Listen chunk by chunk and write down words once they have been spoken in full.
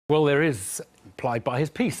Well, there is, implied by his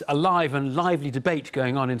piece, a live and lively debate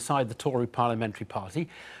going on inside the Tory parliamentary party,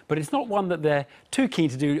 but it's not one that they're too keen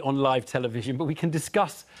to do on live television, but we can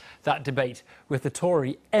discuss that debate with the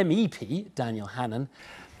Tory MEP, Dan Hannan.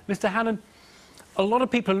 Mr Hannan, a lot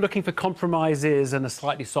of people are looking for compromises and a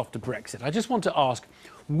slightly softer Brexit. I just want to ask,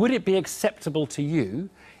 would it be acceptable to you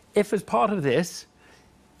if, as part of this,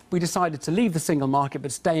 we decided to leave the single market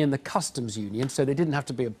but stay in the customs union, so there didn't have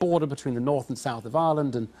to be a border between the north and south of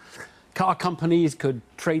Ireland, and car companies could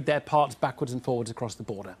trade their parts backwards and forwards across the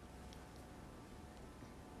border?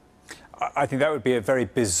 I think that would be a very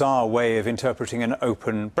bizarre way of interpreting an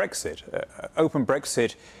open Brexit. Open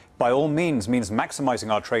Brexit, by all means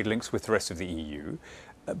maximising our trade links with the rest of the EU,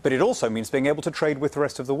 but it also means being able to trade with the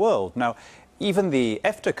rest of the world. Now, even the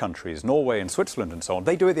EFTA countries, Norway and Switzerland and so on,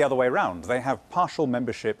 they do it the other way around. They have partial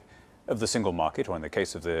membership of the single market, or in the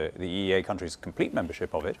case of the EEA countries, complete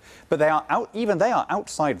membership of it, but they are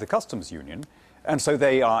outside the customs union, and so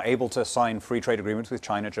they are able to sign free trade agreements with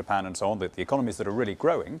China, Japan and so on, the economies that are really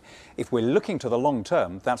growing. If we're looking to the long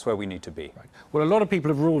term, that's where we need to be. Right. Well, a lot of people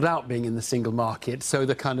have ruled out being in the single market, so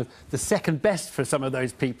the second best for some of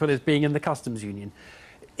those people is being in the customs union.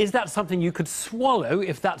 Is that something you could swallow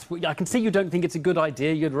if that's what... I can see you don't think it's a good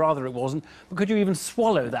idea, you'd rather it wasn't, but could you even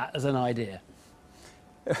swallow that as an idea?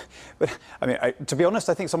 But, I mean, to be honest,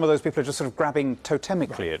 I think some of those people are just sort of grabbing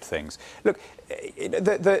totemically at things. Look,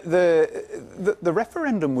 the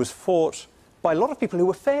referendum was fought by a lot of people who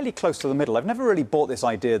were fairly close to the middle. I've never really bought this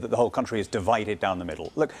idea that the whole country is divided down the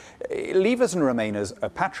middle. Look, Leavers and Remainers are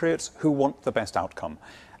patriots who want the best outcome.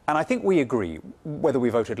 And I think we agree, whether we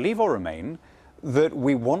voted Leave or Remain, that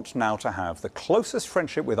we want now to have the closest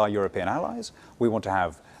friendship with our European allies. We want to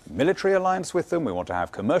have military alliance with them. We want to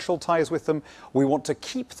have commercial ties with them. We want to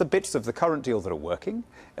keep the bits of the current deal that are working,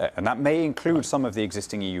 and that may include some of the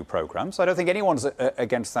existing EU programmes. I don't think anyone's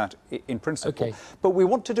against that in principle. Okay. But we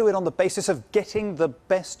want to do it on the basis of getting the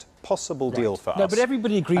best possible deal for us. No, but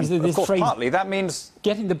everybody agrees that this phrase... partly that means...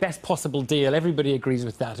 Getting the best possible deal, everybody agrees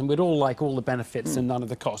with that, and we'd all like all the benefits and none of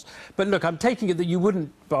the cost. But look, I'm taking it that you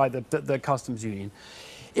wouldn't buy the customs union.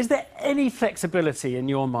 Is there any flexibility in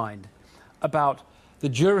your mind about the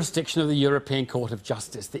jurisdiction of the European Court of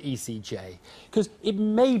Justice, the ECJ? Because it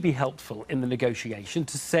may be helpful in the negotiation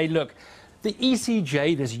to say, look, the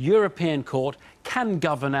ECJ, this European court, can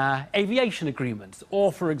govern our aviation agreements,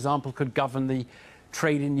 or, for example, could govern the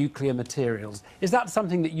trade in nuclear materials. Is that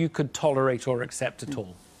something that you could tolerate or accept at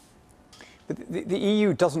all? But the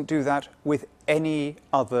EU doesn't do that with any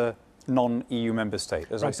other non-EU member state.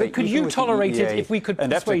 As I say, but could you tolerate it if we could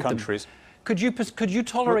persuade them? Could you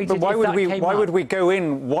tolerate it if that came up? Why would we go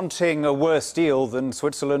in wanting a worse deal than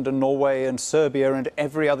Switzerland and Norway and Serbia and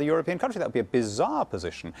every other European country? That would be a bizarre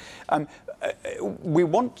position. We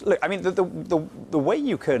want... Look, I mean, the way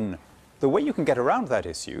you can get around that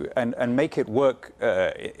issue and make it work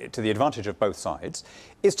to the advantage of both sides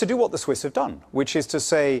is to do what the Swiss have done, which is to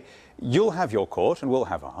say, you'll have your court and we'll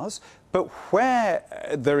have ours, but where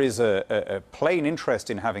there is a plain interest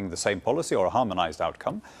in having the same policy or a harmonised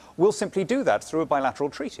outcome, we'll simply do that through a bilateral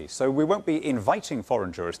treaty. So we won't be inviting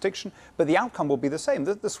foreign jurisdiction, but the outcome will be the same.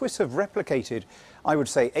 The Swiss have replicated, I would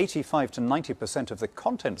say, 85 to 90% of the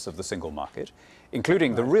contents of the single market,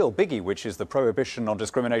 including the real biggie, which is the prohibition on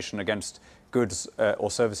discrimination against goods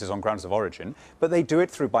or services on grounds of origin, but they do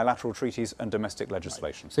it through bilateral treaties and domestic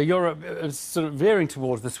legislation. So you're sort of veering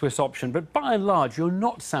towards the Swiss option, but by and large, you're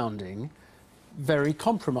not sounding very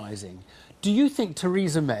compromising. Do you think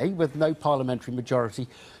Theresa May, with no parliamentary majority,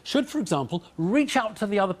 should, for example, reach out to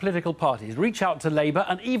the other political parties, reach out to Labour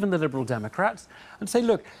and even the Liberal Democrats and say,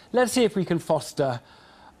 look, let's see if we can foster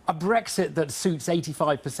a Brexit that suits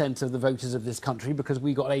 85% of the voters of this country, because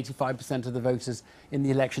we got 85% of the voters in the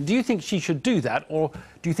election? Do you think she should do that, or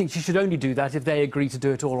do you think she should only do that if they agree to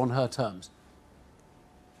do it all on her terms?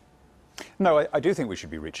 No, I do think we should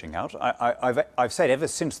be reaching out. I've said ever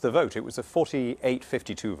since the vote, it was a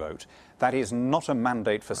 48-52 vote. That is not a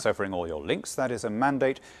mandate for severing all your links. That is a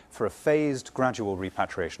mandate for a phased, gradual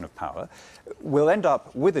repatriation of power. We'll end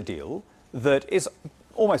up with a deal that is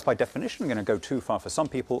almost by definition going to go too far for some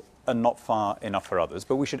people and not far enough for others.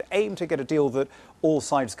 But we should aim to get a deal that all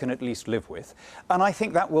sides can at least live with. And I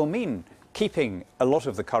think that will mean keeping a lot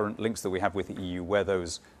of the current links that we have with the EU where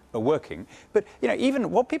those are working. But, you know,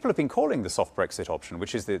 even what people have been calling the soft Brexit option,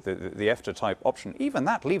 which is the EFTA type option, even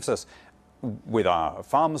that leaves us with our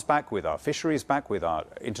farms back, with our fisheries back, with our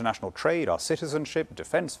international trade, our citizenship,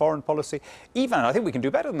 defence, foreign policy. Even, I think we can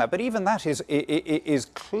do better than that, but even that is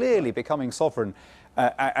clearly becoming sovereign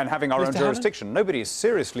and having our own jurisdiction. Nobody is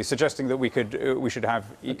seriously suggesting that we should have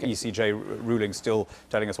ECJ rulings still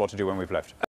telling us what to do when we've left.